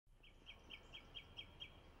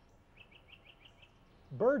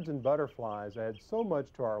Birds and butterflies add so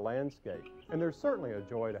much to our landscape, and they're certainly a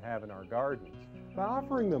joy to have in our gardens. By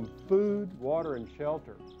offering them food, water, and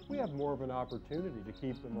shelter, we have more of an opportunity to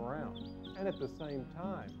keep them around. And at the same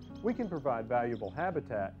time, we can provide valuable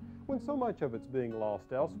habitat when so much of it's being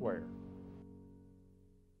lost elsewhere.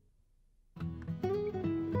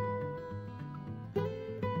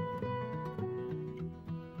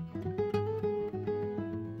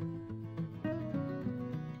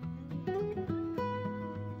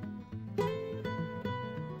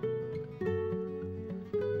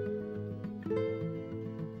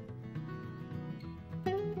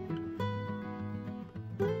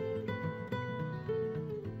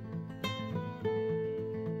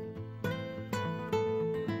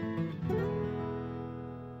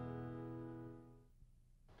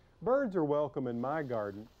 Birds are welcome in my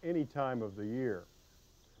garden any time of the year,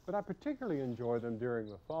 but I particularly enjoy them during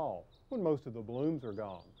the fall when most of the blooms are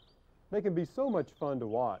gone. They can be so much fun to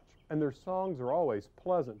watch, and their songs are always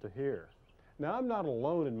pleasant to hear. Now, I'm not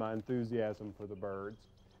alone in my enthusiasm for the birds.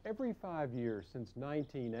 Every 5 years since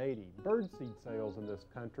 1980, birdseed sales in this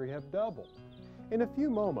country have doubled. In a few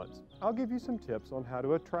moments, I'll give you some tips on how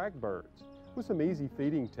to attract birds with some easy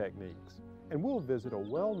feeding techniques. And we'll visit a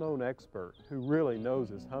well-known expert who really knows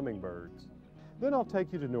his hummingbirds. Then I'll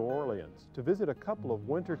take you to New Orleans to visit a couple of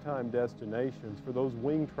wintertime destinations for those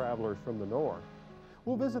winged travelers from the north.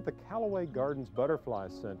 We'll visit the Callaway Gardens Butterfly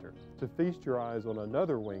Center to feast your eyes on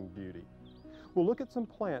another winged beauty. We'll look at some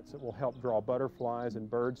plants that will help draw butterflies and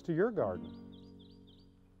birds to your garden.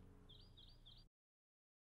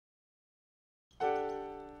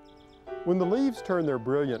 When the leaves turn their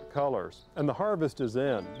brilliant colors and the harvest is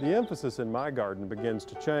in, the emphasis in my garden begins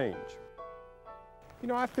to change. You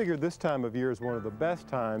know, I figured this time of year is one of the best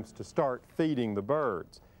times to start feeding the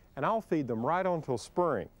birds, and I'll feed them right on till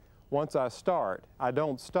spring. Once I start, I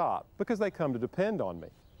don't stop because they come to depend on me.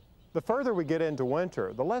 The further we get into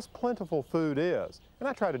winter, the less plentiful food is, and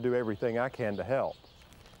I try to do everything I can to help.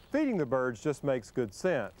 Feeding the birds just makes good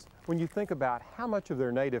sense when you think about how much of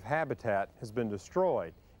their native habitat has been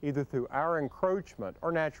destroyed, either through our encroachment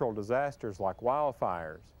or natural disasters like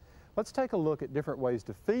wildfires. Let's take a look at different ways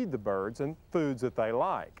to feed the birds and foods that they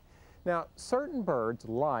like. Now, certain birds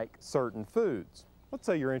like certain foods. Let's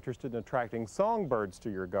say you're interested in attracting songbirds to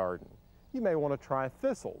your garden. You may want to try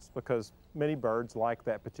thistles because many birds like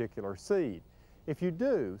that particular seed. If you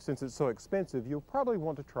do, since it's so expensive, you'll probably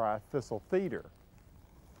want to try a thistle feeder.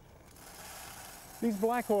 These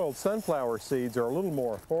black-oiled sunflower seeds are a little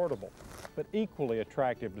more affordable, but equally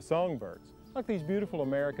attractive to songbirds, like these beautiful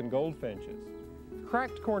American goldfinches.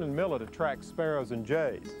 Cracked corn and millet attracts sparrows and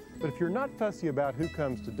jays, but if you're not fussy about who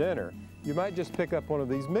comes to dinner, you might just pick up one of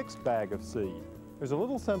these mixed bag of seed. There's a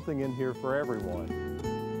little something in here for everyone.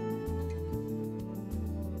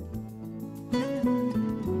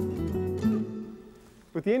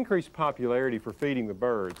 With the increased popularity for feeding the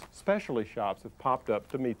birds, specialty shops have popped up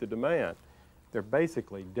to meet the demand. They're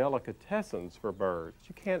basically delicatessens for birds.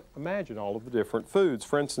 You can't imagine all of the different foods.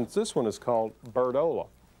 For instance, this one is called birdola.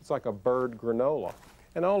 It's like a bird granola.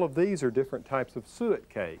 And all of these are different types of suet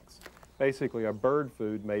cakes, basically a bird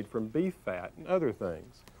food made from beef fat and other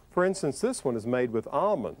things. For instance, this one is made with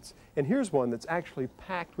almonds, and here's one that's actually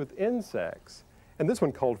packed with insects. And this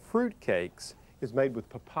one, called fruit cakes, is made with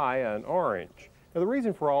papaya and orange. Now, the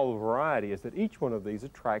reason for all the variety is that each one of these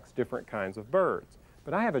attracts different kinds of birds.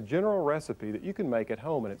 But I have a general recipe that you can make at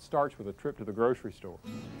home, and it starts with a trip to the grocery store.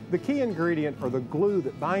 The key ingredient, or the glue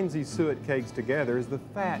that binds these suet cakes together, is the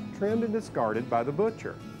fat trimmed and discarded by the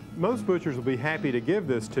butcher. Most butchers will be happy to give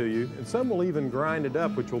this to you, and some will even grind it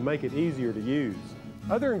up, which will make it easier to use.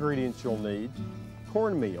 Other ingredients you'll need: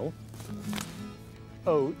 cornmeal,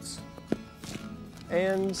 oats,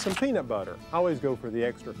 and some peanut butter. I always go for the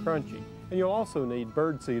extra crunchy. And you'll also need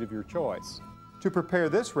birdseed of your choice. To prepare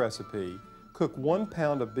this recipe, cook 1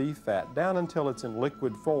 pound of beef fat down until it's in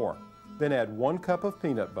liquid form. Then add 1 cup of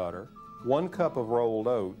peanut butter, 1 cup of rolled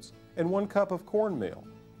oats, and 1 cup of cornmeal,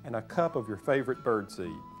 and a cup of your favorite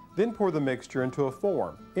birdseed. Then pour the mixture into a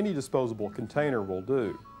form. Any disposable container will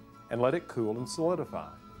do, and let it cool and solidify.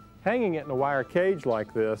 Hanging it in a wire cage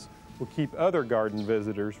like this will keep other garden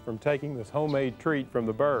visitors from taking this homemade treat from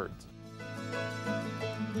the birds.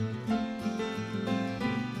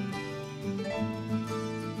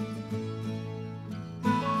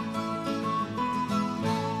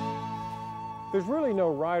 There's really no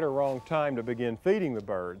right or wrong time to begin feeding the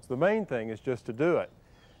birds. The main thing is just to do it.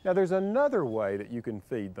 Now, there's another way that you can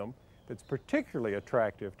feed them that's particularly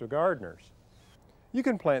attractive to gardeners. You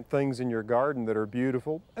can plant things in your garden that are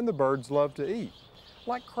beautiful and the birds love to eat,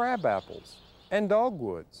 like crab apples and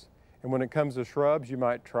dogwoods. And when it comes to shrubs, you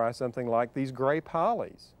might try something like these grape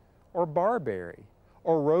hollies, or barberry,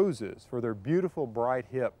 or roses for their beautiful bright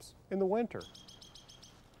hips in the winter.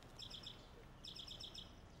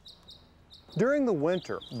 During the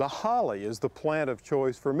winter, the holly is the plant of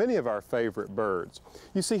choice for many of our favorite birds.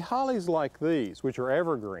 You see, hollies like these, which are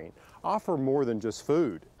evergreen, offer more than just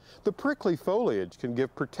food. The prickly foliage can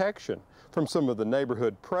give protection from some of the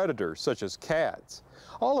neighborhood predators, such as cats.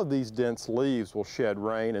 All of these dense leaves will shed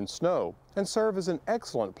rain and snow and serve as an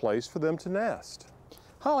excellent place for them to nest.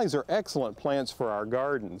 Hollies are excellent plants for our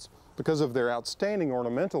gardens because of their outstanding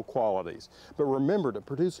ornamental qualities. But remember, to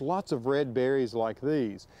produce lots of red berries like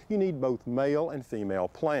these, you need both male and female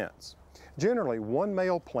plants. Generally, one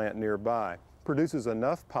male plant nearby produces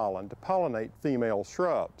enough pollen to pollinate female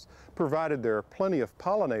shrubs, provided there are plenty of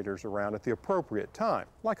pollinators around at the appropriate time,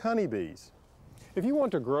 like honeybees. If you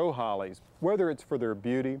want to grow hollies, whether it's for their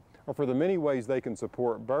beauty or for the many ways they can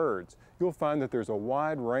support birds, you'll find that there's a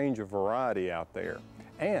wide range of variety out there.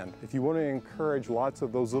 And if you want to encourage lots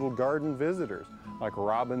of those little garden visitors, like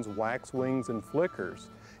robins, waxwings, and flickers,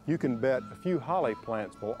 you can bet a few holly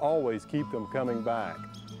plants will always keep them coming back.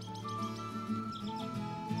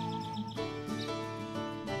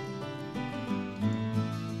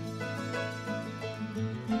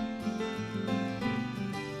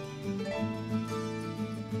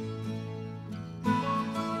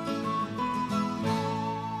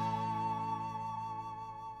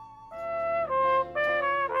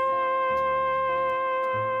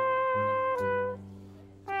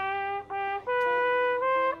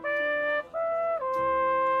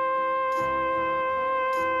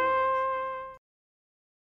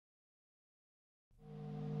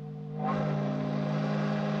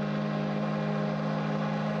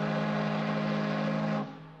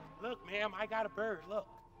 Look, ma'am, I got a bird, look.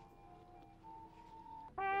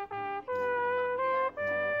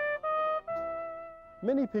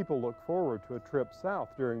 Many people look forward to a trip south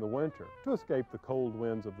during the winter to escape the cold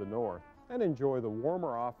winds of the north and enjoy the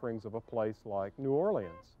warmer offerings of a place like New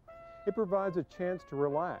Orleans. It provides a chance to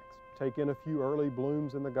relax, take in a few early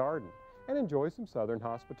blooms in the garden, and enjoy some southern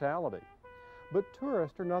hospitality. But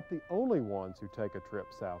tourists are not the only ones who take a trip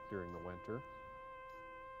south during the winter.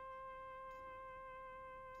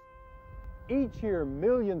 Each year,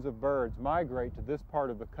 millions of birds migrate to this part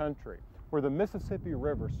of the country, where the Mississippi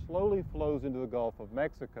River slowly flows into the Gulf of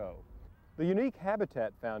Mexico. The unique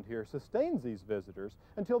habitat found here sustains these visitors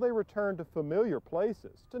until they return to familiar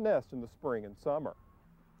places to nest in the spring and summer.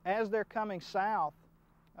 As they're coming south,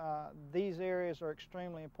 these areas are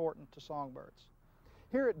extremely important to songbirds.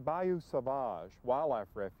 Here at Bayou Sauvage Wildlife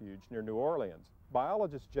Refuge near New Orleans,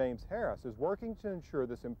 biologist James Harris is working to ensure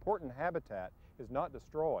this important habitat is not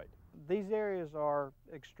destroyed. These areas are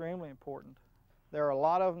extremely important. There are a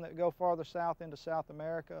lot of them that go farther south into South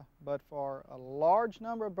America, but for a large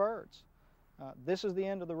number of birds, this is the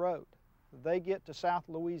end of the road. They get to South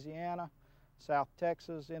Louisiana, South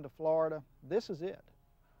Texas, into Florida. This is it.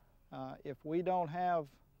 If we don't have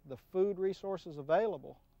the food resources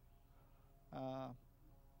available,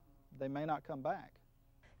 they may not come back.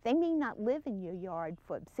 They may not live in your yard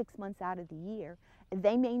for 6 months out of the year.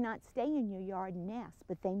 They may not stay in your yard and nest,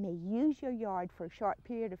 but they may use your yard for a short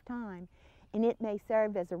period of time, and it may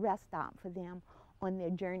serve as a rest stop for them on their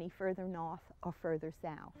journey further north or further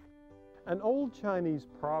south. An old Chinese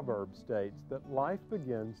proverb states that life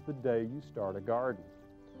begins the day you start a garden.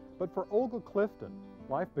 But for Olga Clifton,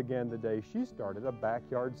 life began the day she started a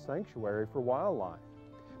backyard sanctuary for wildlife.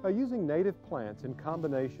 By using native plants in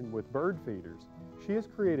combination with bird feeders, she has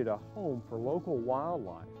created a home for local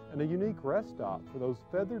wildlife and a unique rest stop for those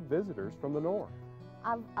feathered visitors from the north.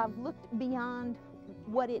 I've looked beyond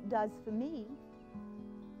what it does for me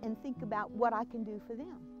and think about what I can do for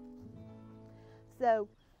them. So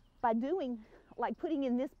by doing, like putting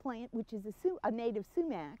in this plant, which is a native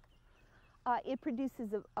sumac, it produces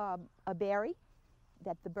a berry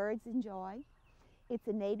that the birds enjoy. It's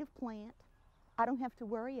a native plant. I don't have to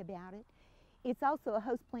worry about it. It's also a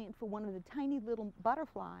host plant for one of the tiny little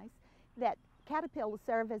butterflies that caterpillars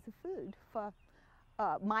serve as a food for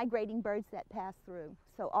migrating birds that pass through.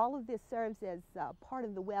 So all of this serves as part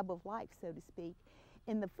of the web of life, so to speak,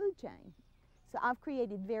 in the food chain. So I've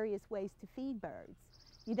created various ways to feed birds.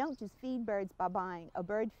 You don't just feed birds by buying a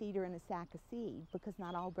bird feeder and a sack of seed, because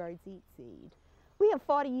not all birds eat seed. We have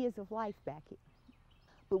 40 years of life back here.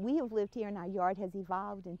 But we have lived here and our yard has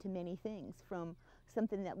evolved into many things, from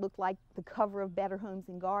something that looked like the cover of Better Homes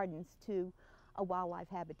and Gardens to a wildlife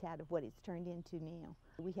habitat of what it's turned into now.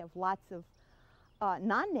 We have lots of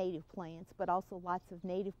non-native plants, but also lots of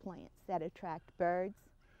native plants that attract birds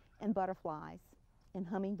and butterflies and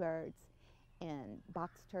hummingbirds and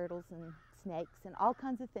box turtles and snakes and all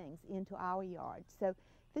kinds of things into our yard. So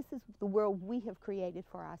this is the world we have created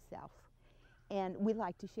for ourselves, and we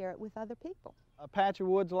like to share it with other people. A patch of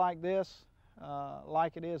woods like this,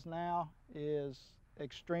 like it is now, is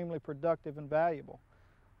extremely productive and valuable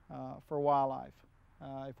for wildlife.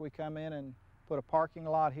 If we come in and put a parking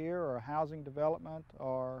lot here, or a housing development,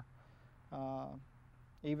 or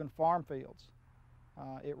even farm fields,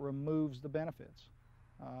 it removes the benefits.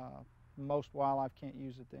 Most wildlife can't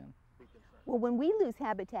use it then. Well, when we lose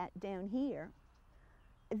habitat down here,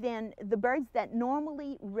 then the birds that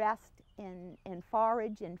normally rest and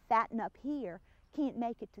forage and fatten up here can't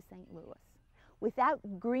make it to St. Louis. Without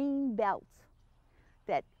green belts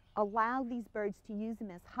that allow these birds to use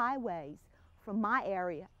them as highways from my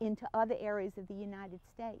area into other areas of the United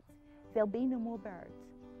States, there'll be no more birds.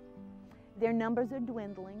 Their numbers are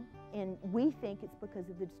dwindling, and we think it's because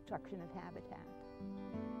of the destruction of habitat.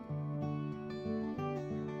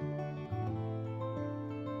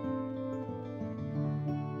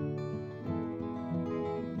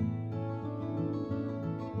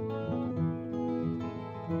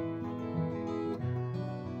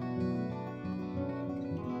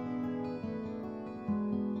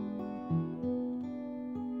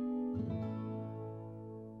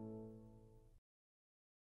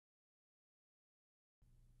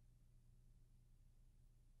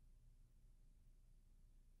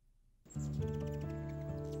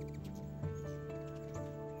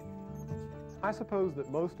 I suppose that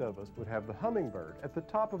most of us would have the hummingbird at the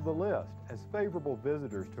top of the list as favorable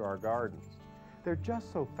visitors to our gardens. They're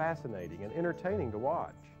just so fascinating and entertaining to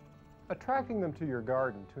watch. Attracting them to your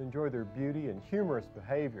garden to enjoy their beauty and humorous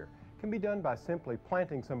behavior can be done by simply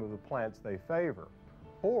planting some of the plants they favor.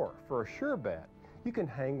 Or, for a sure bet, you can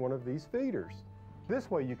hang one of these feeders. This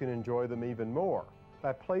way you can enjoy them even more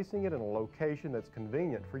by placing it in a location that's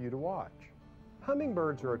convenient for you to watch.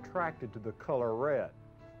 Hummingbirds are attracted to the color red.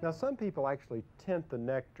 Now, some people actually tint the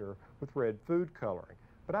nectar with red food coloring,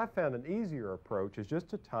 but I found an easier approach is just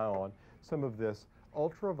to tie on some of this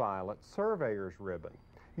ultraviolet surveyor's ribbon.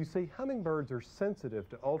 You see, hummingbirds are sensitive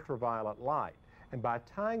to ultraviolet light, and by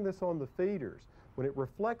tying this on the feeders, when it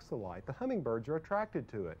reflects the light, the hummingbirds are attracted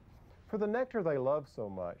to it. For the nectar they love so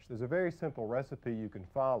much, there's a very simple recipe you can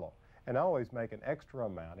follow, and always make an extra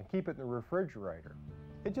amount and keep it in the refrigerator.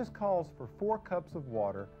 It just calls for 4 cups of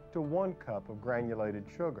water to 1 cup of granulated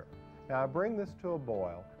sugar. Now I bring this to a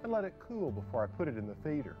boil and let it cool before I put it in the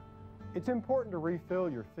feeder. It's important to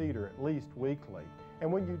refill your feeder at least weekly,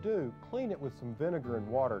 and when you do, clean it with some vinegar and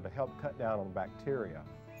water to help cut down on bacteria.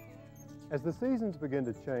 As the seasons begin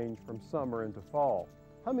to change from summer into fall,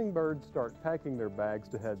 hummingbirds start packing their bags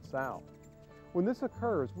to head south. When this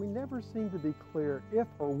occurs, we never seem to be clear if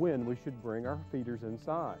or when we should bring our feeders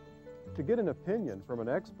inside. To get an opinion from an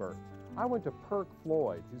expert, I went to Perk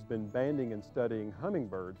Floyd, who's been banding and studying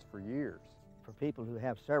hummingbirds for years. For people who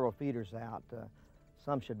have several feeders out,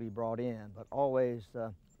 some should be brought in, but always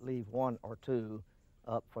leave 1 or 2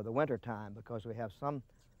 up for the winter time, because we have some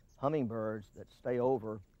hummingbirds that stay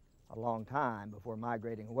over a long time before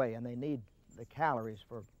migrating away, and they need the calories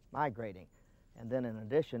for migrating. And then in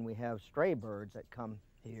addition, we have stray birds that come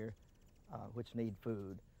here which need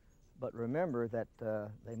food. But remember that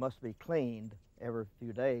they must be cleaned every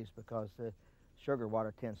few days, because the sugar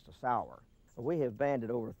water tends to sour. We have banded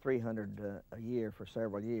over 300 a year for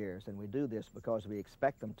several years, and we do this because we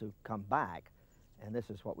expect them to come back, and this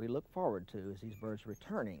is what we look forward to, is these birds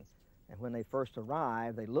returning. And when they first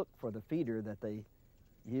arrive, they look for the feeder that they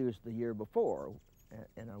used the year before.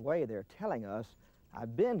 In a way, they're telling us,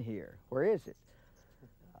 I've been here, where is it?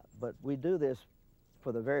 But we do this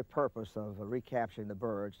for the very purpose of recapturing the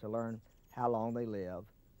birds, to learn how long they live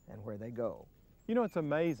and where they go. You know, it's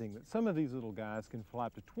amazing that some of these little guys can fly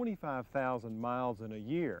up to 25,000 miles in a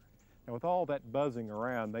year. And with all that buzzing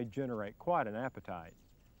around, they generate quite an appetite.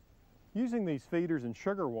 Using these feeders and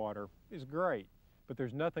sugar water is great, but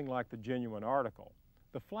there's nothing like the genuine article.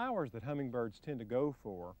 The flowers that hummingbirds tend to go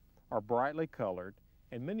for are brightly colored,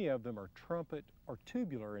 and many of them are trumpet or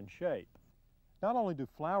tubular in shape. Not only do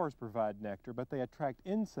flowers provide nectar, but they attract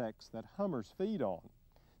insects that hummers feed on.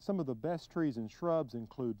 Some of the best trees and shrubs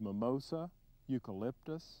include mimosa,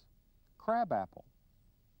 eucalyptus, crabapple,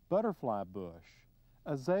 butterfly bush,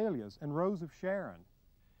 azaleas, and rose of Sharon.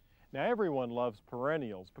 Now, everyone loves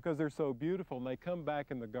perennials because they're so beautiful and they come back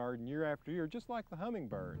in the garden year after year, just like the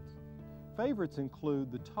hummingbirds. Favorites include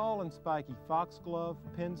the tall and spiky foxglove,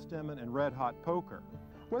 penstemon, and red-hot poker.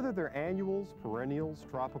 Whether they're annuals, perennials,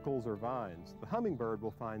 tropicals, or vines, the hummingbird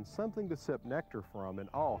will find something to sip nectar from in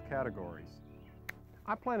all categories.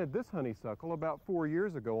 I planted this honeysuckle about 4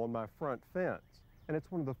 years ago on my front fence. and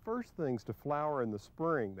it's one of the first things to flower in the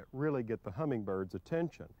spring that really get the hummingbirds'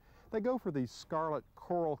 attention. They go for these scarlet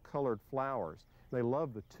coral-colored flowers. They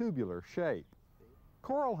love the tubular shape.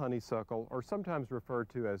 Coral honeysuckle, or sometimes referred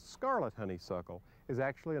to as scarlet honeysuckle, is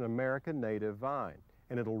actually an American native vine,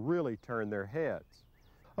 and it'll really turn their heads.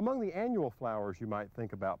 Among the annual flowers you might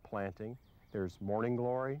think about planting, there's morning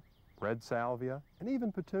glory, red salvia, and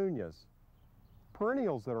even petunias.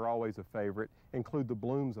 Perennials that are always a favorite include the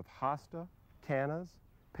blooms of hosta, cannas,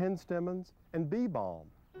 penstemons, and bee balm.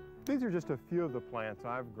 These are just a few of the plants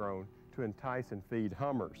I've grown to entice and feed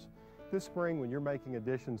hummers. This spring, when you're making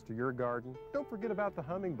additions to your garden, don't forget about the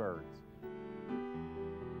hummingbirds.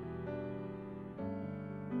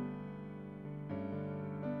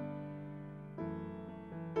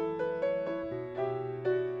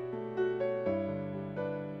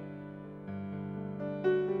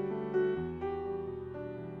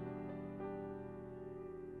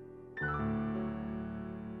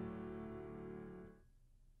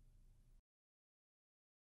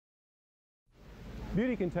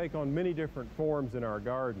 Beauty can take on many different forms in our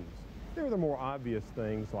gardens. There are the more obvious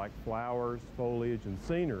things like flowers, foliage, and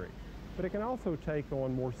scenery, but it can also take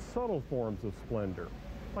on more subtle forms of splendor,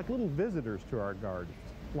 like little visitors to our gardens,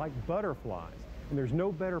 like butterflies, and there's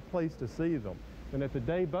no better place to see them than at the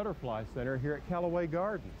Day Butterfly Center here at Callaway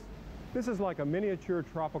Gardens. This is like a miniature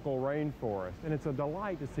tropical rainforest, and it's a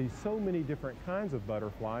delight to see so many different kinds of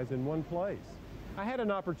butterflies in one place. I had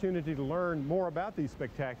an opportunity to learn more about these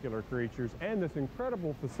spectacular creatures and this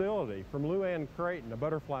incredible facility from Lou Ann Creighton, a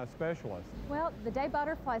butterfly specialist. Well, the Day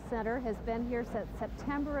Butterfly Center has been here since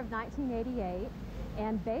September of 1988,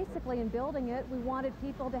 and basically in building it, we wanted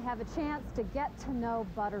people to have a chance to get to know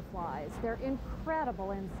butterflies. They're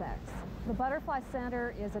incredible insects. The Butterfly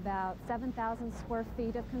Center is about 7,000 square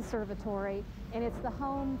feet of conservatory, and it's the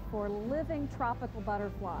home for living tropical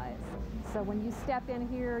butterflies. So when you step in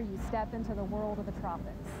here, you step into the world of the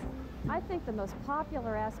tropics. I think the most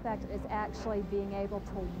popular aspect is actually being able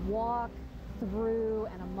to walk through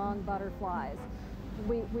and among butterflies.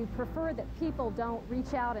 We prefer that people don't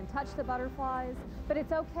reach out and touch the butterflies, but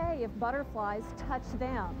it's okay if butterflies touch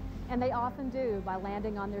them. And they often do by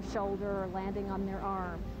landing on their shoulder or landing on their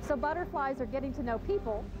arm. So butterflies are getting to know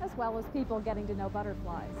people as well as people getting to know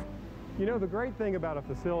butterflies. You know, the great thing about a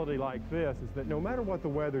facility like this is that no matter what the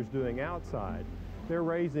weather's doing outside, they're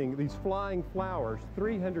raising these flying flowers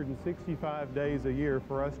 365 days a year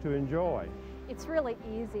for us to enjoy. It's really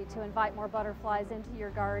easy to invite more butterflies into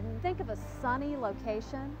your garden. Think of a sunny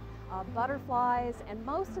location, butterflies, and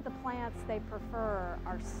most of the plants they prefer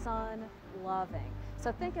are sun-loving.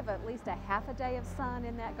 So think of at least a half a day of sun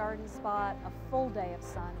in that garden spot. A full day of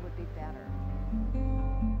sun would be better.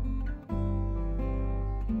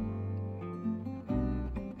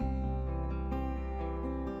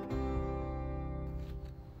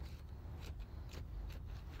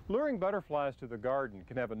 Luring butterflies to the garden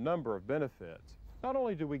can have a number of benefits. Not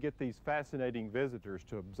only do we get these fascinating visitors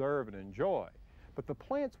to observe and enjoy, but the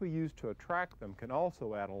plants we use to attract them can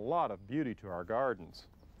also add a lot of beauty to our gardens.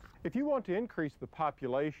 If you want to increase the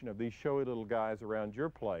population of these showy little guys around your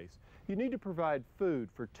place, you need to provide food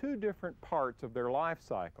for two different parts of their life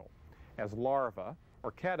cycle, as larvae,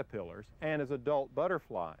 or caterpillars, and as adult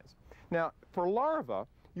butterflies. Now, for larvae,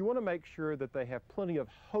 you want to make sure that they have plenty of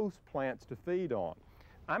host plants to feed on.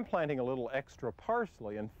 I'm planting a little extra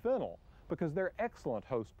parsley and fennel because they're excellent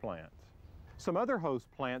host plants. Some other host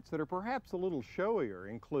plants that are perhaps a little showier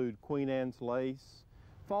include Queen Anne's lace,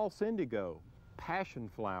 false indigo, passion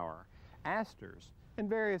flower, asters, and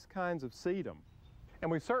various kinds of sedum. And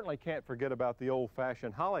we certainly can't forget about the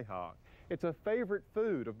old-fashioned hollyhock. It's a favorite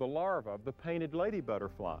food of the larva of the painted lady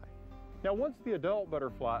butterfly. Now, once the adult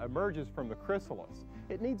butterfly emerges from the chrysalis,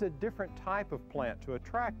 it needs a different type of plant to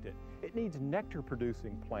attract it. It needs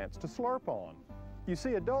nectar-producing plants to slurp on. You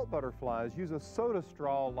see, adult butterflies use a soda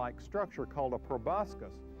straw-like structure called a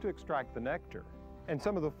proboscis to extract the nectar. And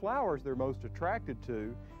some of the flowers they're most attracted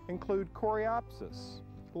to include coreopsis,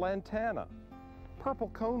 lantana, purple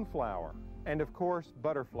coneflower, and of course,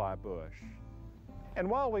 butterfly bush. And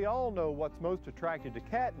while we all know what's most attracted to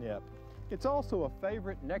catnip, it's also a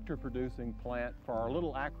favorite nectar-producing plant for our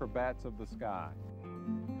little acrobats of the sky.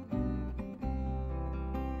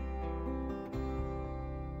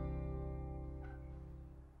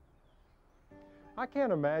 I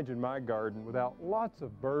can't imagine my garden without lots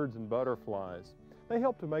of birds and butterflies. They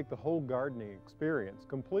help to make the whole gardening experience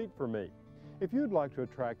complete for me. If you'd like to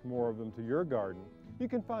attract more of them to your garden, you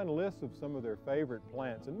can find lists of some of their favorite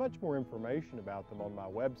plants and much more information about them on my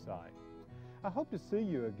website. I hope to see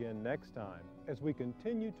you again next time as we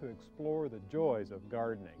continue to explore the joys of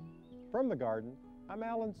gardening. From the garden, I'm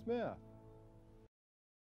Alan Smith.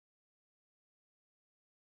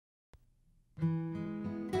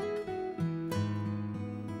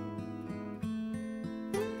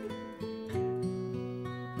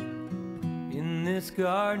 this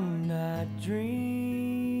garden I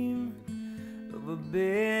dream of a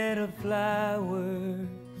bed of flowers.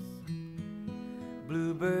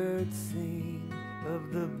 Bluebirds sing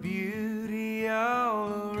of the beauty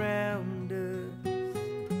all around us.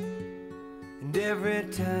 And every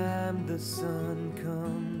time the sun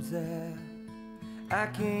comes out, I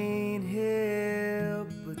can't help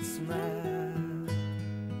but smile.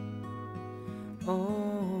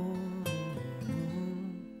 Oh,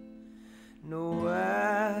 no,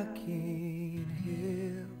 I can't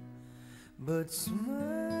help but smile.